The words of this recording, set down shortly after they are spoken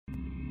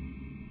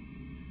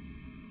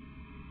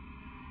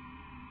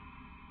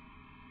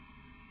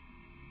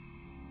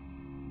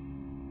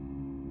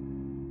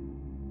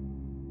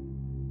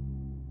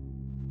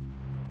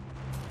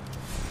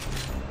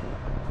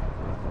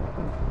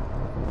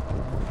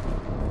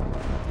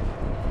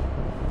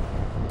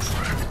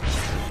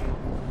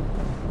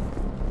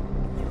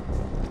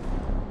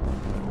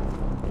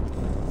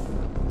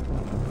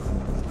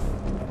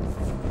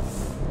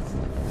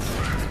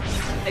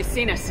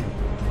seen us.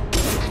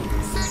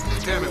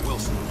 Damn it,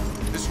 Wilson.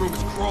 This room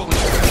is crawling. The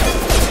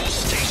whole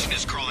station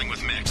is crawling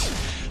with mechs.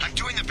 I'm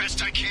doing the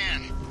best I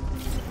can.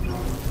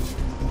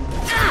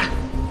 Ah!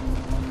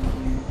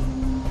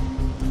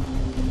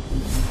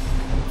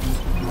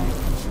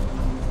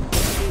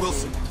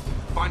 Wilson,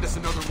 find us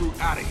another route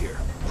out of here.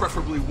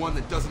 Preferably one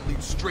that doesn't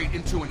lead straight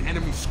into an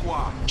enemy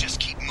squad. Just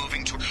keep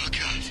moving toward... Oh,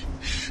 God.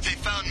 They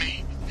found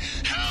me.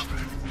 Help!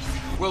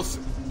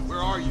 Wilson, where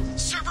are you?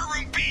 Server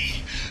room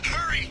B!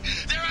 Hurry!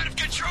 They're out of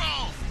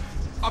control!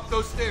 Up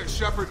those stairs,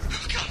 Shepard.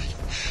 Oh, God!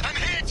 I'm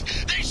hit!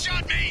 They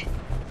shot me!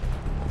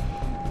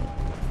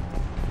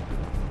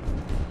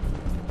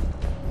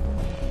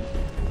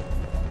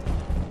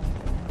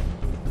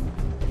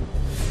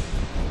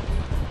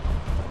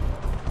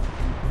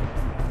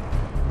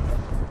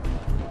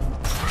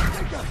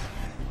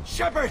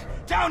 Shepard!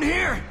 Down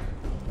here!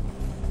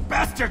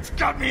 Bastards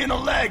got me in the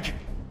leg!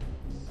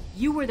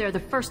 You were there the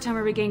first time I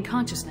regained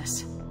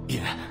consciousness.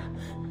 Yeah,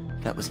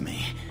 that was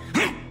me.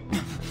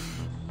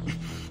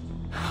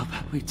 How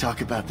about we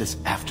talk about this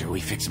after we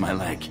fix my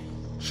leg?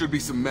 Should be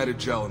some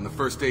Metagel in the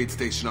first aid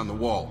station on the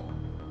wall.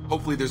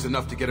 Hopefully there's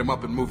enough to get him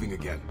up and moving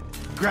again.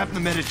 Grab the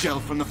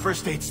Metagel from the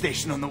first aid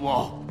station on the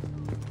wall.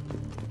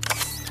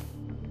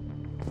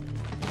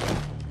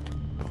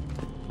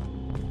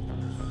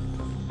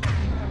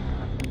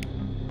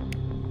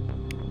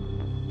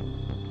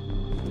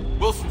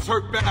 Wilson's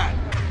hurt bad.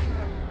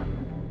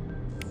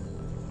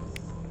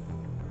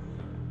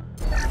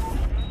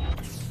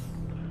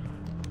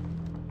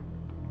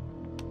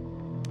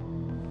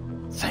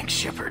 Thanks,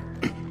 Shepard.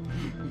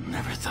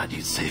 Never thought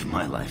you'd save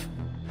my life.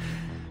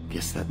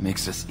 Guess that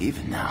makes us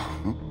even now.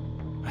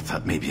 I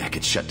thought maybe I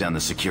could shut down the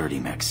security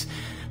mechs,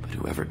 but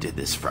whoever did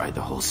this fried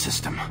the whole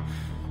system.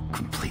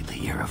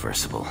 Completely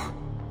irreversible.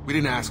 We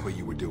didn't ask what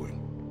you were doing.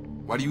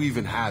 Why do you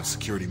even have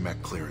security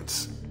mech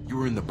clearance? You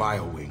were in the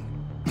bio wing.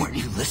 Weren't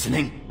you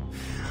listening?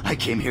 I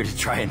came here to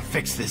try and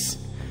fix this.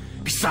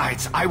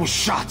 Besides, I was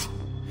shot.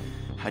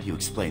 How do you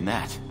explain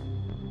that?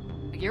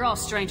 You're all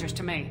strangers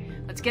to me.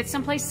 Let's get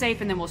someplace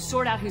safe and then we'll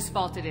sort out whose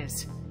fault it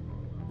is.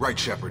 Right,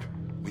 Shepard.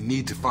 We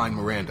need to find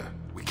Miranda.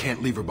 We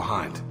can't leave her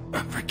behind.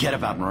 Forget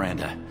about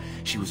Miranda.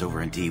 She was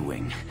over in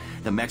D-Wing.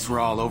 The mechs were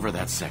all over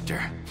that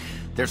sector.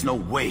 There's no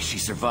way she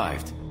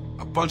survived.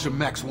 A bunch of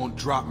mechs won't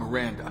drop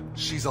Miranda.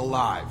 She's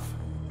alive.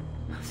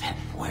 Then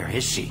where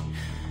is she?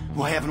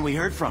 Why haven't we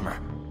heard from her?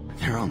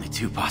 There are only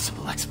two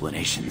possible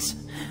explanations.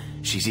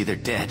 She's either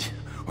dead,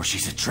 or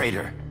she's a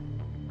traitor.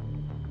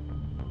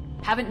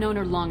 Haven't known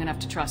her long enough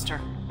to trust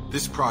her.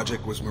 This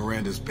project was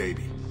Miranda's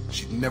baby.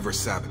 She'd never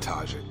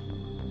sabotage it.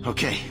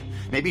 Okay,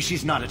 maybe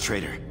she's not a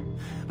traitor.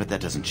 But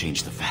that doesn't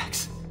change the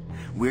facts.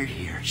 We're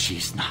here,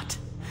 she's not.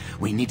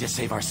 We need to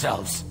save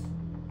ourselves.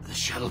 The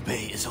shuttle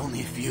bay is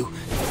only a few...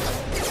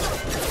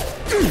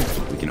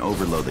 We can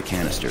overload the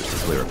canisters to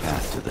clear a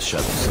path to the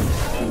shuttles.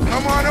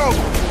 Come on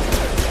over!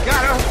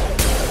 Got her!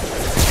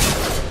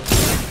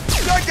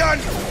 Shotgun!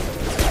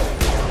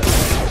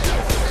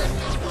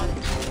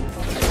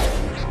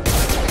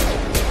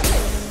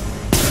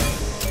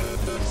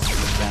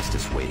 The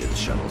fastest way to the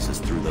shuttles is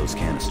through those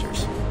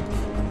canisters.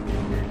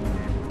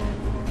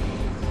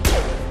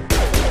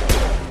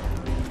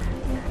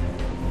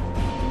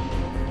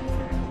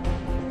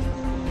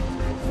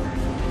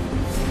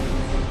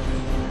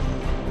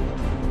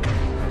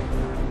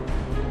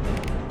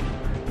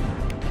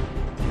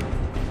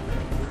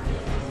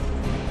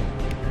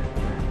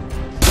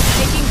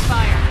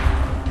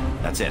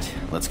 That's it.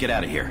 Let's get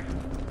out of here.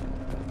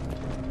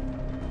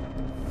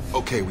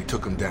 Okay, we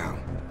took him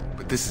down.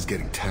 But this is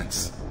getting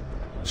tense.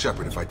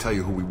 Shepard, if I tell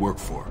you who we work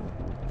for,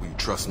 will you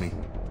trust me?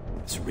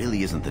 This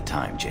really isn't the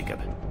time,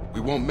 Jacob.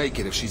 We won't make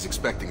it if she's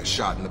expecting a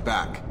shot in the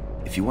back.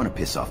 If you want to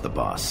piss off the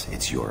boss,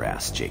 it's your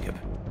ass, Jacob.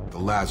 The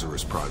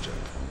Lazarus Project.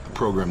 The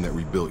program that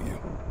rebuilt you.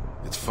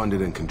 It's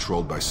funded and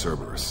controlled by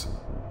Cerberus.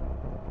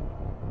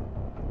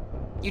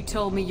 You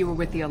told me you were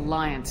with the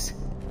Alliance.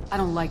 I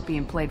don't like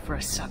being played for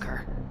a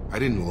sucker. I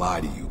didn't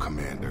lie to you,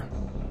 Commander.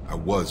 I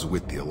was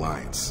with the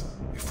Alliance,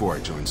 before I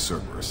joined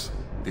Cerberus.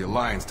 The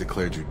Alliance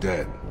declared you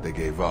dead. They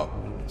gave up.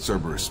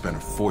 Cerberus spent a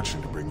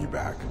fortune to bring you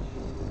back.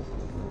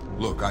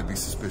 Look, I'd be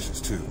suspicious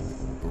too,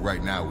 but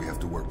right now we have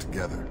to work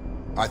together.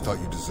 I thought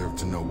you deserved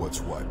to know what's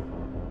what.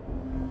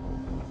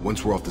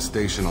 Once we're off the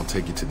station, I'll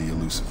take you to the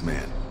elusive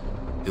man.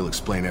 He'll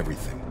explain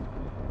everything.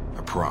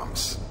 I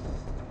promise.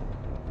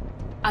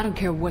 I don't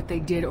care what they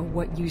did or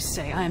what you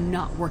say. I am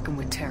not working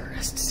with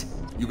terrorists.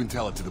 You can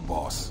tell it to the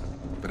boss,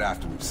 but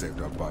after we've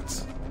saved our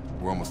butts.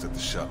 We're almost at the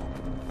shuttle.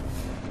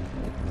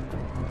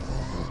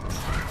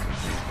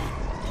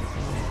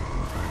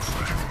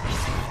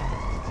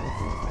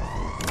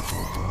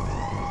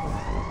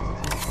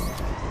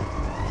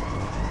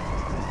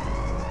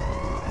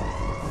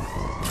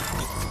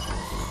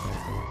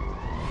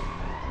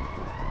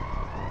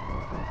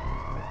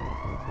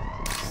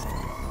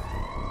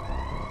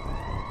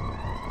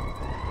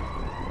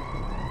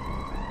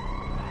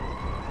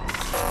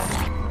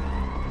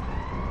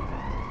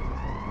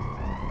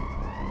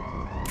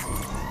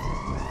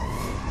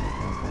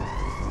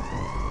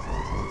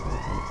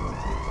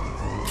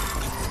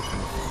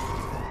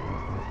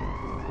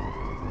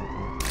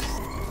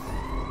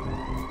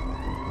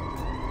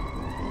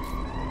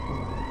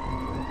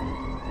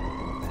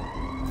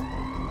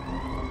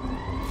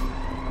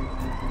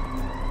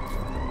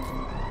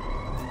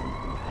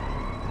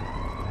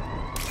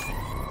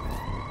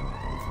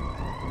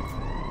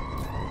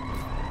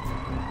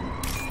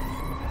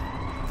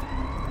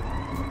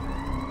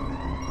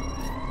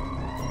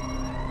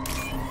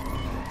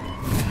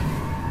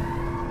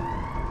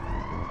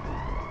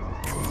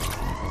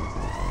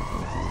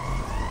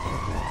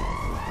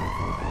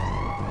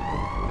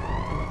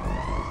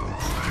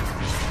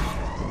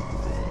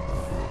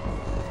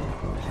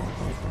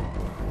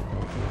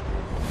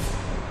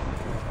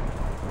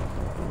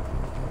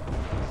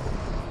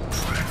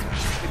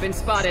 been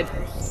spotted.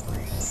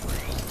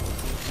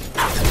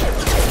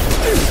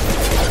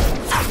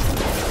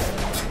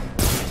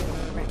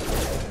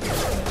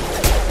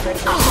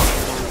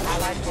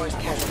 Allied force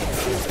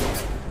casualties.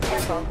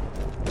 Careful.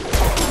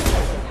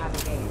 Have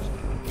engaged.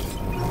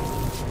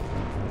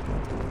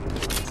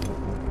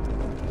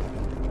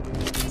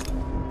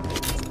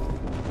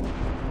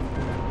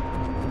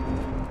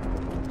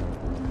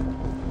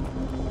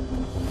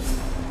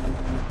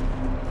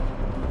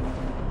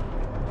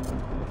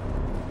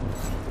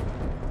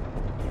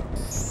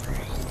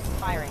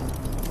 Firing.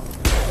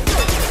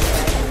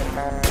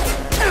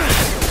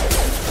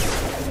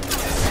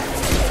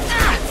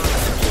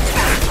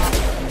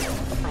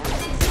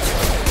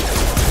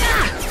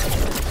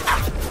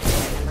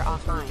 Member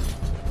offline.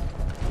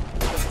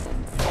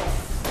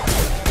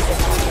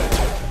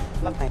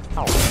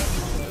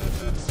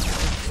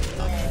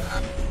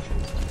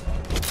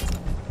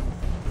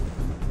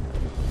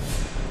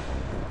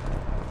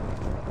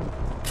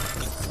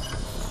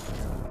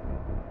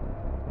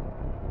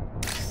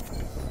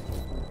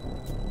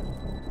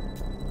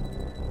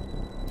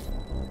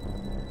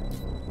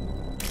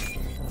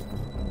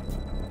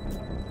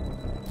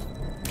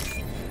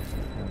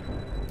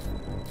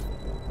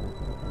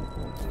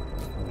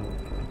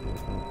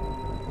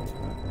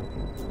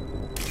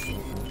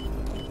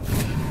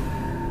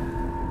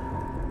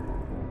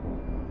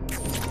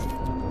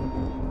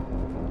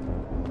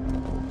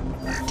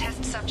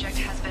 Test subject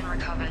has been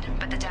recovered,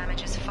 but the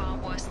damage is far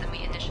worse than we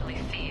initially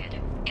feared.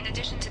 In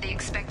addition to the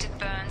expected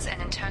burns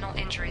and internal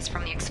injuries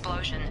from the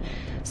explosion,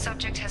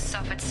 subject has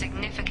suffered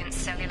significant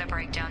cellular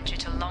breakdown due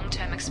to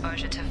long-term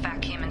exposure to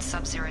vacuum and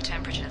sub-zero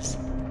temperatures.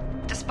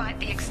 Despite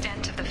the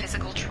extent of the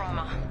physical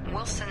trauma,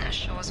 Wilson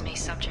assures me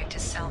subject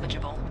is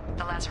salvageable.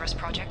 The Lazarus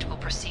Project will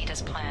proceed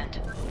as planned.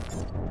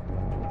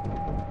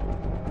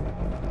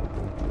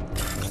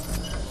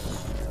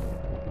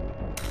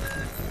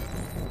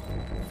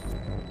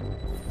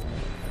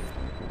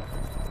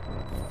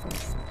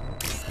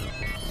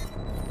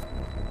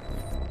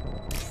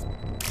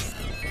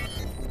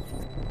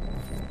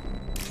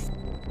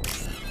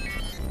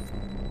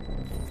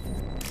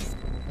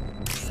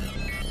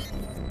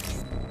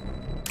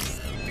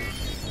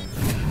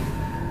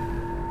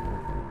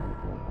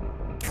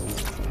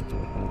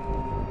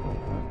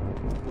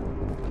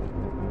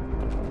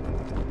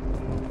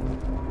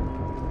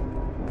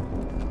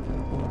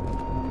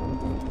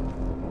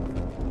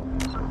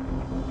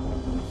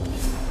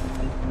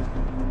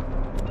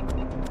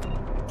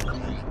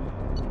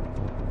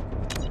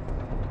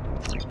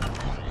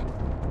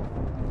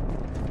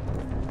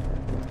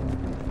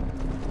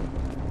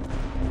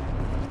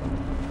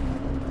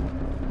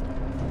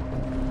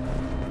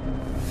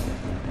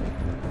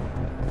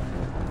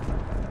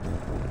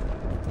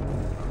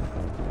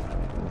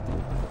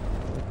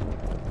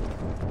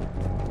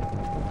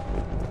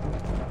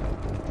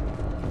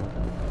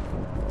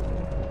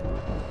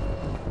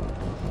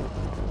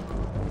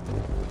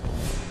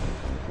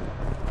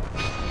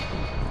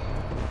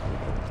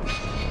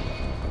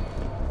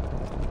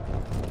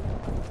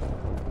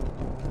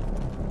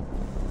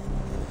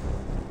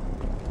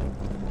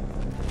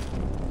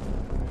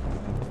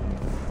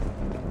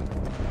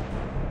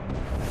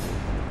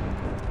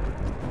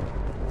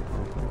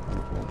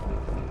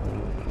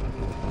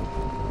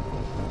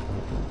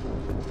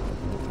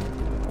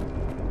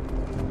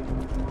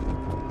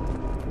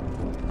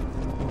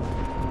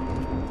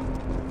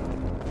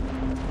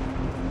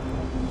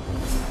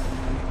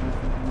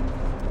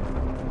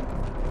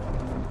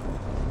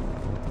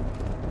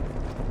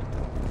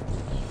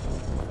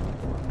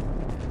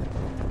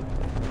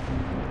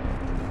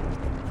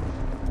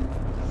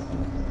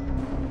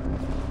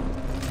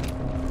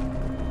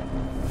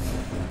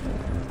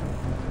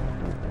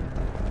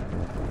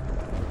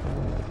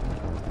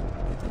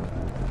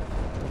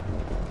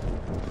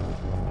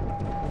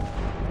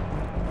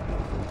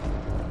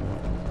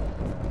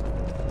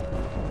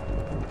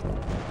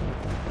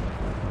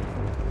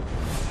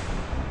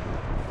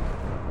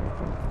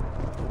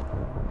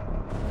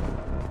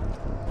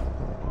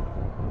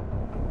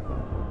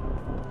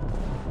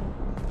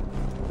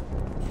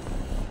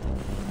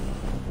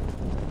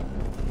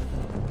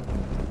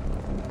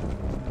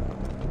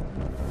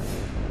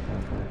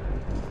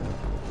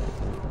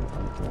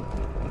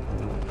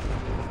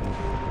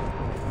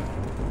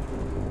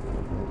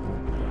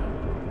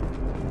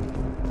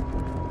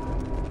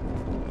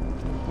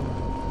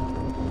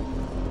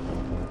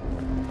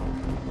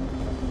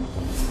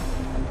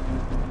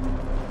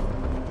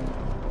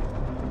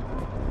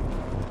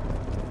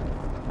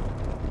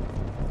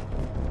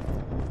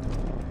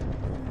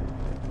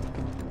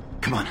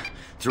 Come on,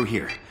 through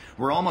here.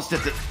 We're almost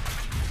at the...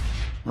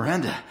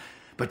 Miranda,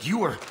 but you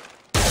were...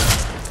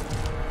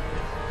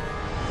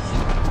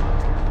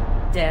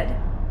 Dead?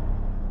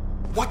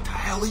 What the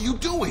hell are you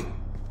doing?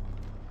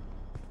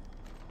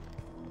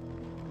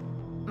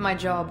 My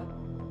job.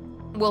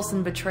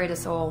 Wilson betrayed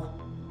us all.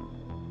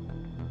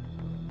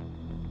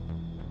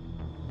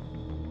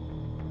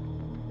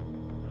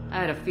 I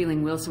had a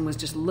feeling Wilson was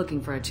just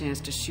looking for a chance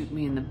to shoot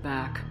me in the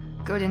back.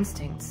 Good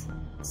instincts.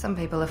 Some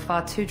people are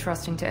far too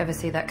trusting to ever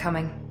see that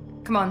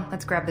coming. Come on,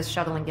 let's grab this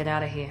shuttle and get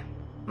out of here.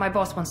 My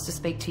boss wants to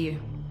speak to you.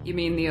 You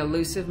mean the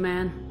elusive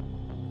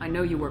man? I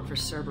know you work for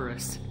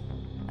Cerberus.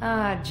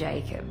 Ah,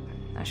 Jacob.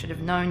 I should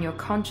have known your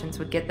conscience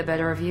would get the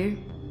better of you.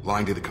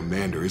 Lying to the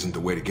commander isn't the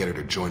way to get her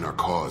to join our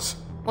cause.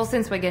 Well,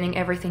 since we're getting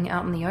everything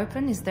out in the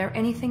open, is there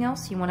anything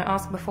else you want to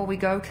ask before we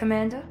go,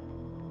 Commander?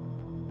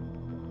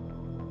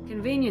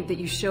 Convenient that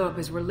you show up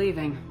as we're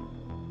leaving.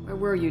 Where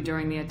were you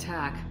during the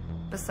attack?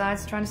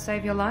 Besides trying to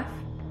save your life?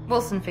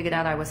 Wilson figured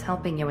out I was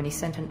helping you when he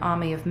sent an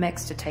army of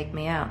mechs to take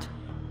me out.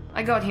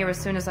 I got here as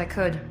soon as I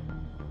could.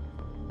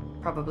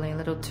 Probably a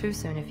little too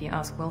soon if you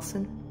ask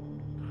Wilson.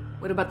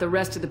 What about the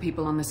rest of the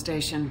people on the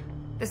station?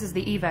 This is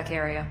the evac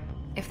area.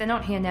 If they're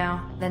not here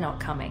now, they're not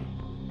coming.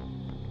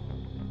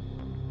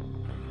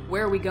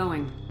 Where are we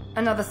going?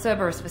 Another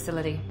Cerberus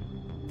facility.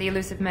 The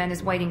elusive man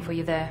is waiting for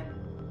you there.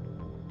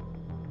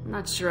 I'm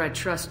not sure I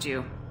trust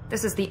you.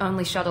 This is the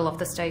only shuttle off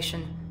the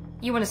station.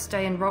 You want to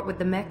stay and rot with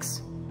the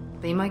mechs?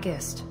 Be my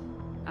guest.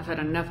 I've had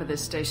enough of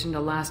this station to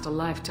last a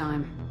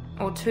lifetime.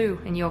 Or two,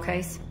 in your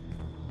case.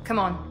 Come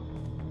on.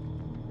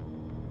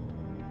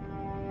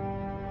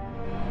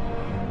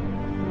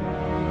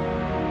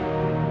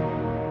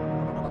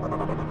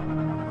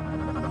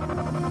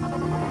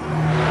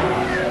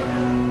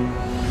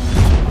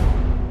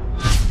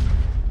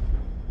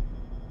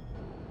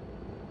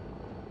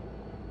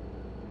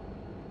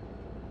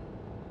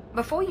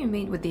 Before you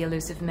meet with the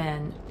elusive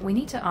man, we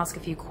need to ask a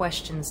few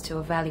questions to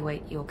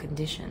evaluate your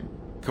condition.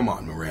 Come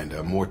on,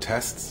 Miranda, more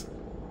tests?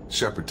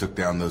 Shepard took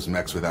down those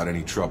mechs without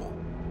any trouble.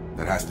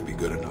 That has to be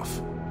good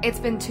enough. It's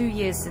been 2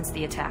 years since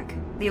the attack.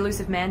 The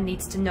elusive man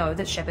needs to know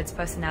that Shepard's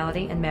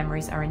personality and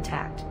memories are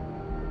intact.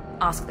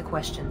 Ask the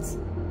questions.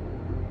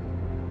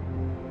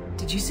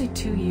 Did you say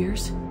 2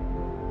 years?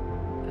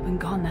 I've been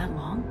gone that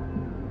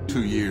long?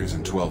 2 years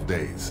and 12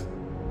 days.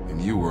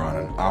 And you were on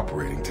an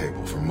operating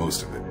table for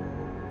most of it.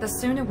 The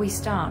sooner we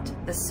start,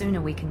 the sooner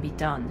we can be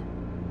done.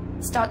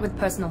 Start with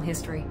personal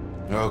history.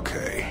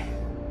 Okay.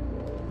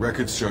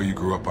 Records show you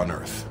grew up on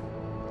Earth.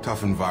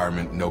 Tough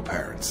environment, no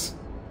parents.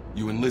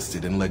 You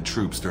enlisted and led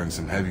troops during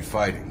some heavy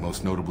fighting,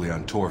 most notably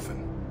on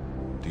Torfin.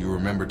 Do you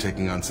remember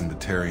taking on some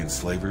Batarian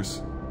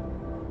slavers?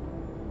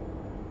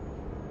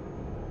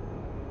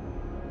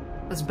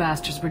 Those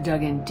bastards were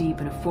dug in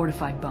deep in a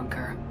fortified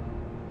bunker.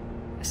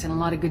 I sent a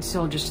lot of good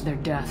soldiers to their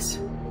deaths.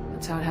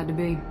 That's how it had to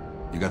be.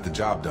 You got the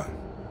job done.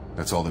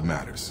 That's all that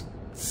matters.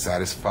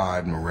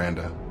 Satisfied,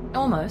 Miranda?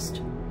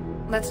 Almost.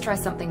 Let's try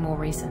something more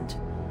recent.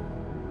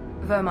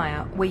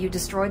 Vermeer, where you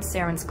destroyed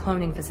Saren's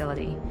cloning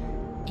facility.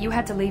 You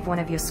had to leave one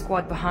of your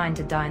squad behind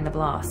to die in the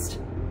blast.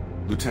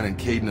 Lieutenant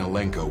Caden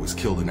Alenko was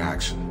killed in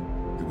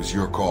action. It was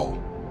your call.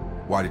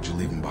 Why did you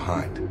leave him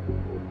behind?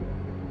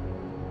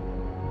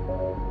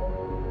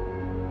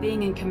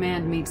 Being in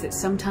command means that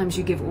sometimes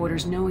you give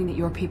orders knowing that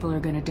your people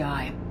are gonna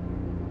die.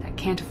 That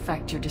can't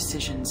affect your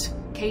decisions.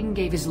 Caden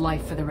gave his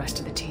life for the rest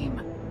of the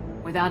team.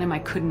 Without him, I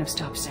couldn't have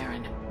stopped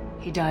Saren.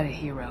 He died a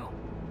hero.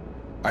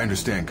 I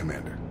understand,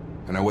 Commander.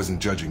 And I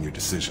wasn't judging your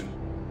decision.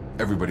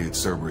 Everybody at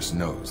Cerberus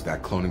knows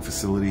that cloning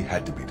facility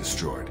had to be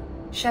destroyed.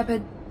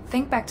 Shepard,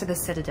 think back to the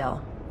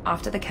Citadel,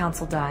 after the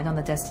Council died on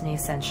the Destiny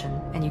Ascension,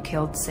 and you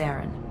killed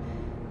Saren.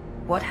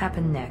 What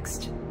happened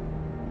next?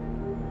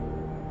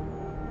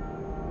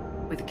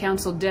 With the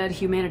Council dead,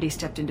 humanity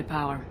stepped into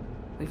power.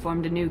 We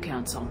formed a new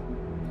council.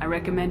 I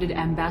recommended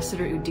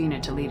Ambassador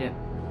Udina to lead it.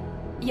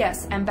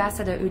 Yes,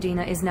 Ambassador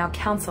Udina is now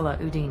Councillor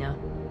Udina.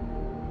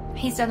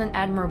 He's done an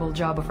admirable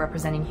job of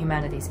representing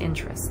humanity's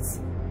interests.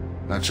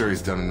 Not sure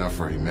he's done enough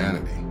for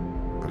humanity,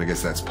 but I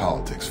guess that's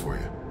politics for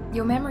you.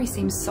 Your memory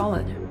seems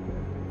solid.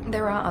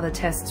 There are other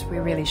tests we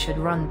really should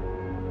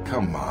run.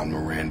 Come on,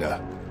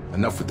 Miranda.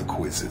 Enough with the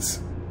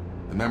quizzes.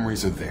 The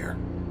memories are there,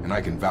 and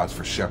I can vouch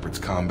for Shepard's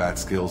combat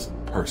skills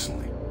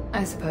personally.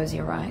 I suppose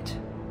you're right.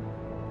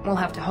 We'll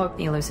have to hope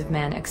the elusive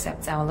man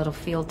accepts our little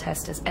field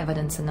test as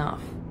evidence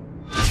enough.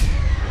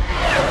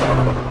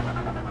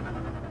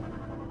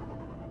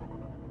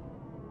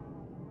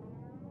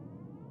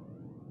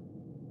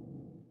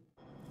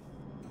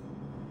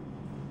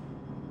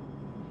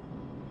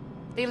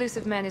 The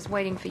elusive man is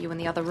waiting for you in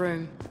the other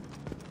room.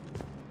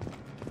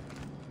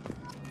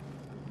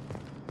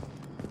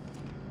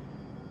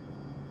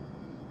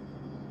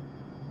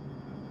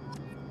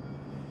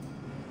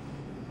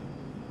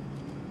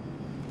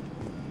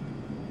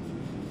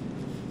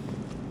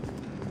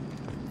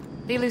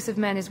 The elusive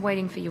man is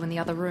waiting for you in the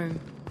other room.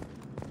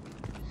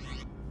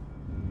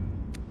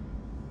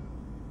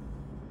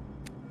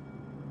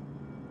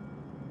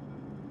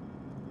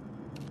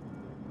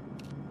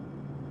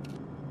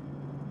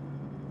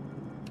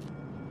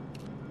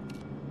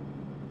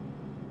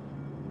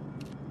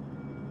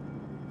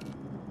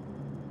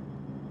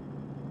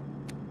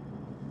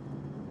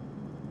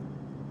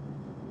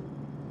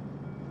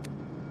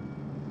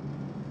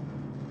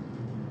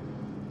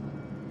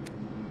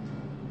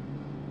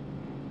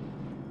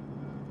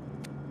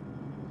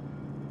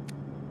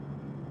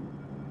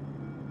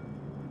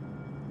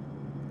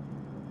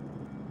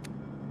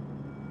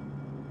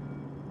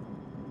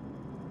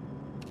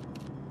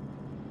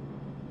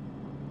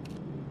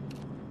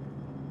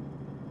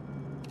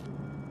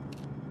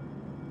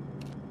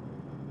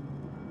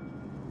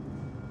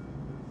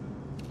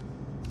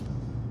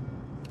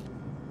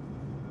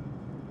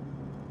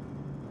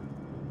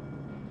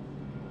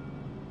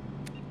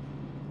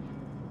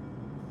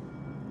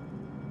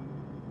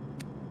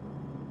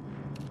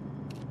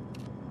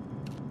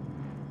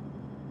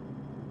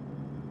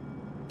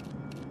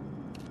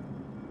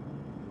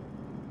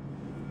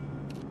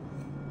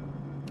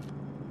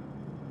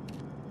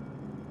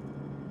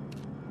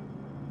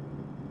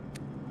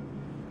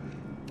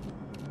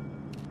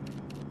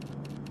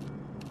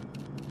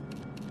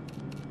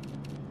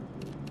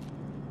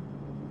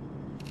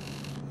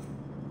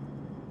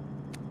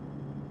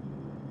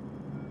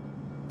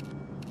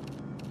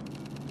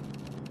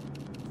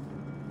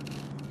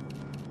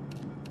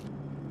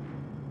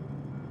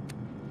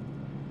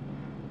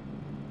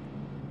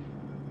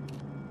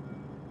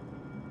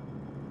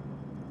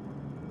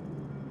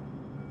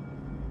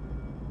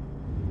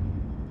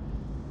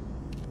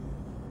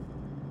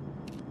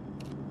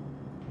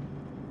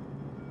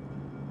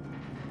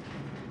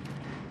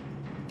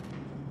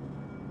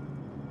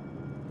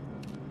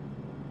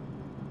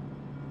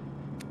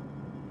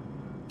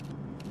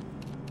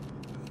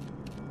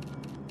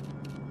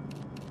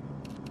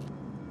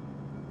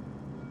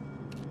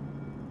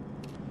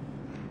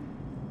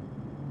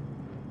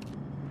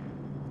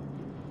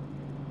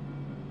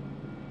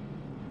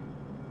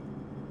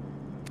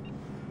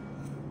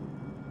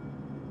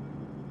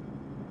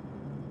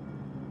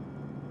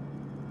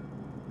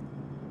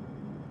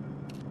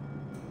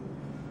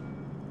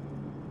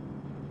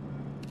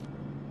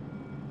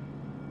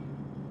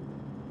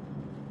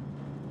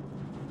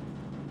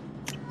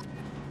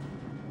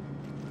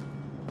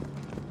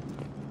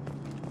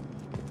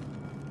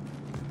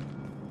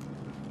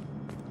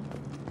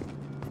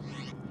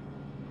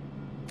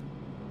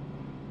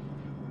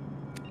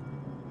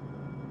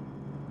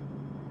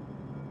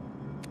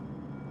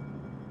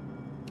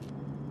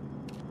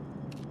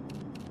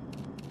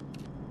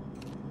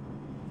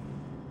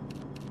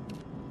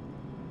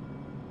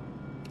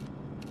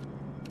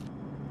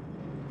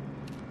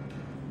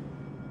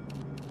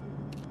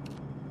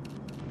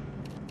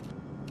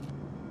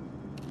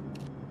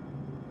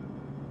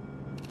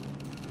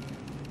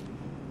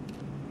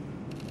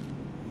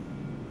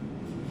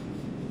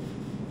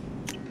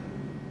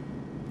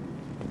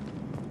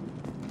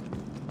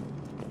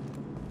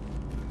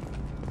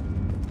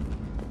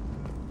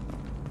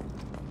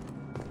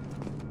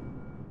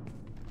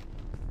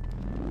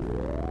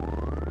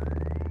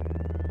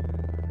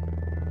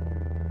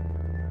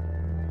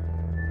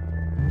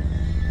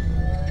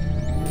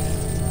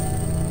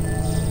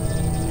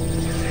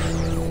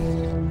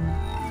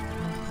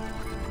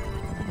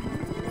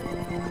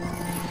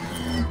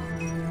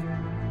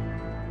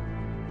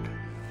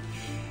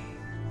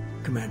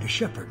 Commander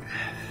Shepard.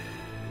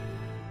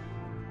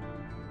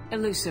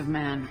 Elusive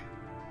man.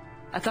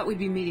 I thought we'd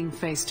be meeting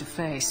face to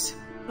face.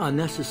 A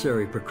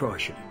necessary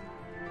precaution.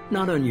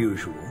 Not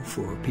unusual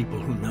for people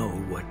who know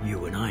what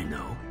you and I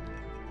know.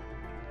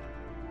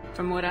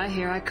 From what I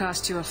hear, I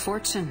cost you a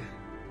fortune.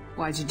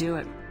 Why'd you do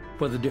it?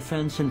 For the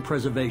defense and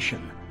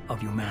preservation of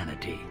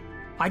humanity.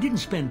 I didn't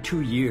spend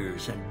 2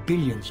 years and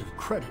billions of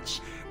credits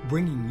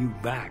bringing you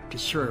back to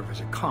serve as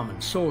a common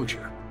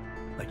soldier.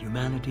 But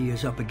humanity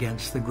is up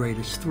against the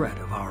greatest threat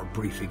of our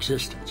brief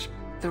existence.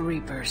 The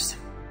Reapers.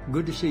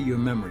 Good to see your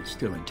memory's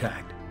still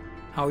intact.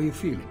 How are you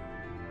feeling?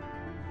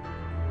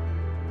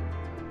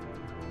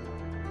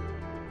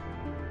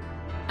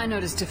 I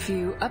noticed a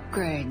few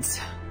upgrades.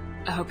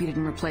 I hope you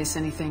didn't replace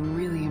anything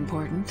really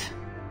important.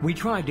 We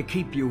tried to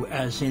keep you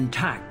as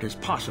intact as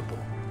possible.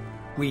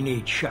 We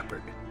need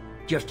Shepard,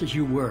 just as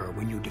you were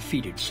when you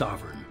defeated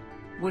Sovereign.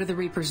 What are the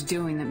Reapers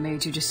doing that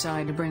made you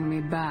decide to bring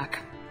me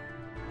back?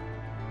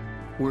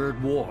 We're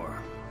at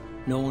war.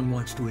 No one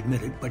wants to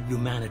admit it, but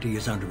humanity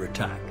is under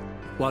attack.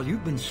 While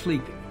you've been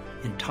sleeping,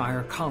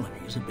 entire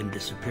colonies have been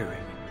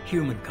disappearing.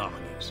 Human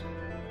colonies.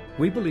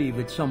 We believe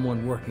it's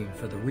someone working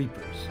for the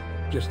Reapers,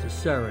 just as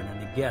Saren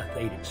and the Geth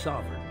aided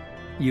Sovereign.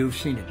 You've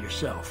seen it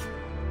yourself.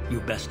 You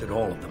bested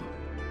all of them.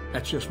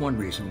 That's just one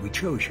reason we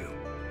chose you.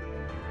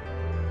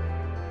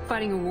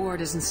 Fighting a war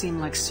doesn't seem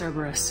like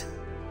Cerberus.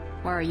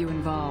 Why are you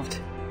involved?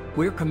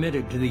 We're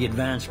committed to the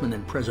advancement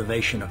and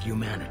preservation of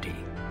humanity.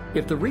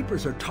 If the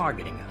Reapers are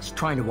targeting us,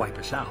 trying to wipe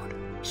us out,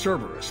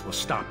 Cerberus will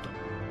stop them.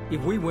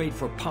 If we wait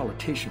for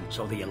politicians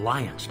or the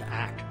Alliance to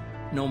act,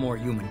 no more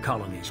human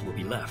colonies will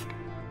be left.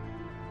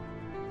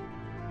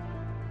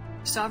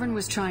 Sovereign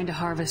was trying to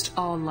harvest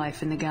all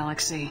life in the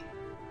galaxy.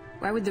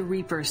 Why would the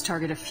Reapers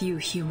target a few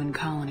human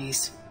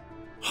colonies?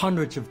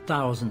 Hundreds of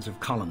thousands of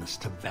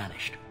colonists have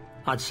vanished.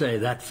 I'd say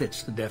that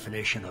fits the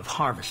definition of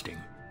harvesting.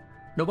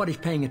 Nobody's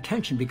paying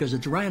attention because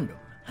it's random,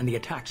 and the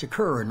attacks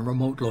occur in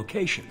remote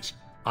locations.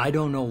 I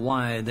don't know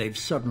why they've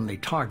suddenly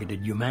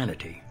targeted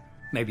humanity.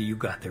 Maybe you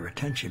got their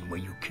attention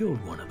when you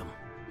killed one of them.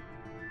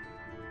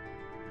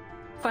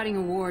 Fighting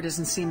a war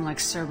doesn't seem like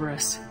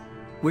Cerberus.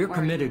 We're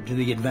committed to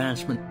the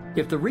advancement.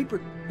 If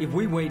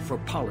we wait for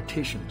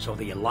politicians or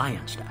the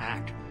Alliance to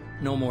act,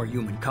 no more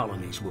human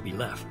colonies will be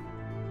left.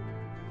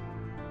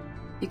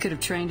 You could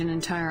have trained an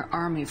entire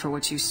army for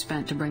what you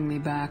spent to bring me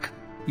back.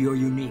 You're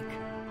unique.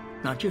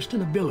 Not just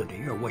in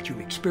ability or what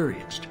you've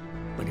experienced,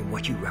 but in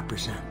what you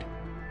represent.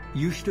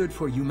 You stood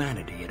for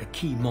humanity at a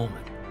key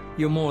moment.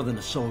 You're more than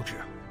a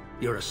soldier.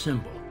 You're a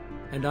symbol.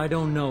 And I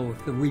don't know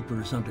if the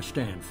Reapers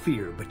understand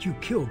fear, but you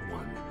killed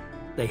one.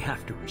 They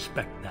have to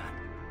respect that.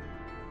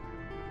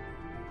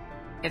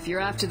 If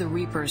you're after the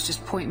Reapers,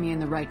 just point me in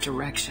the right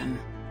direction.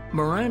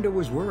 Miranda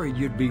was worried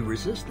you'd be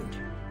resistant.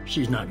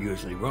 She's not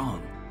usually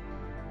wrong.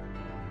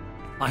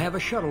 I have a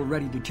shuttle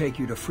ready to take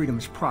you to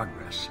Freedom's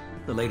Progress,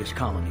 the latest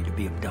colony to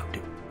be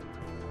abducted.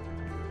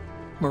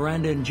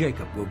 Miranda and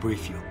Jacob will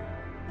brief you.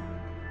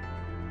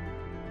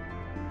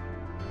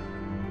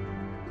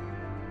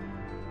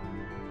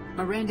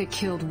 Miranda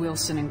killed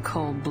Wilson in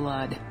cold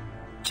blood.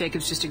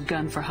 Jacob's just a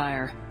gun for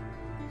hire.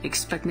 You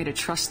expect me to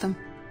trust them?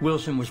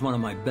 Wilson was one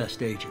of my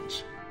best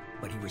agents,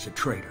 but he was a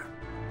traitor.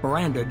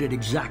 Miranda did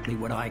exactly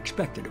what I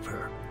expected of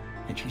her,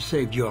 and she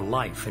saved your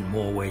life in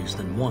more ways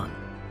than one.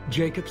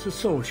 Jacob's a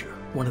soldier,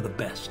 one of the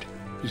best.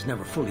 He's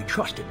never fully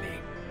trusted me,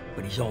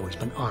 but he's always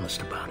been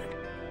honest about it.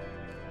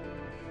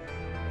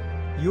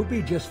 You'll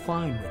be just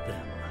fine with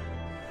them.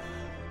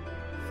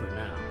 For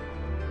now.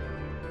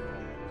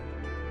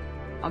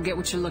 I'll get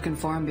what you're looking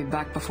for and be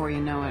back before you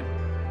know it.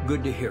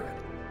 Good to hear it.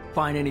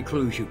 Find any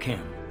clues you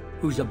can.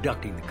 Who's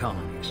abducting the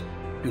colonies?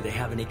 Do they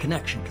have any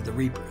connection to the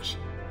Reapers?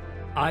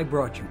 I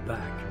brought you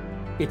back.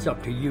 It's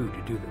up to you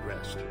to do the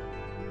rest.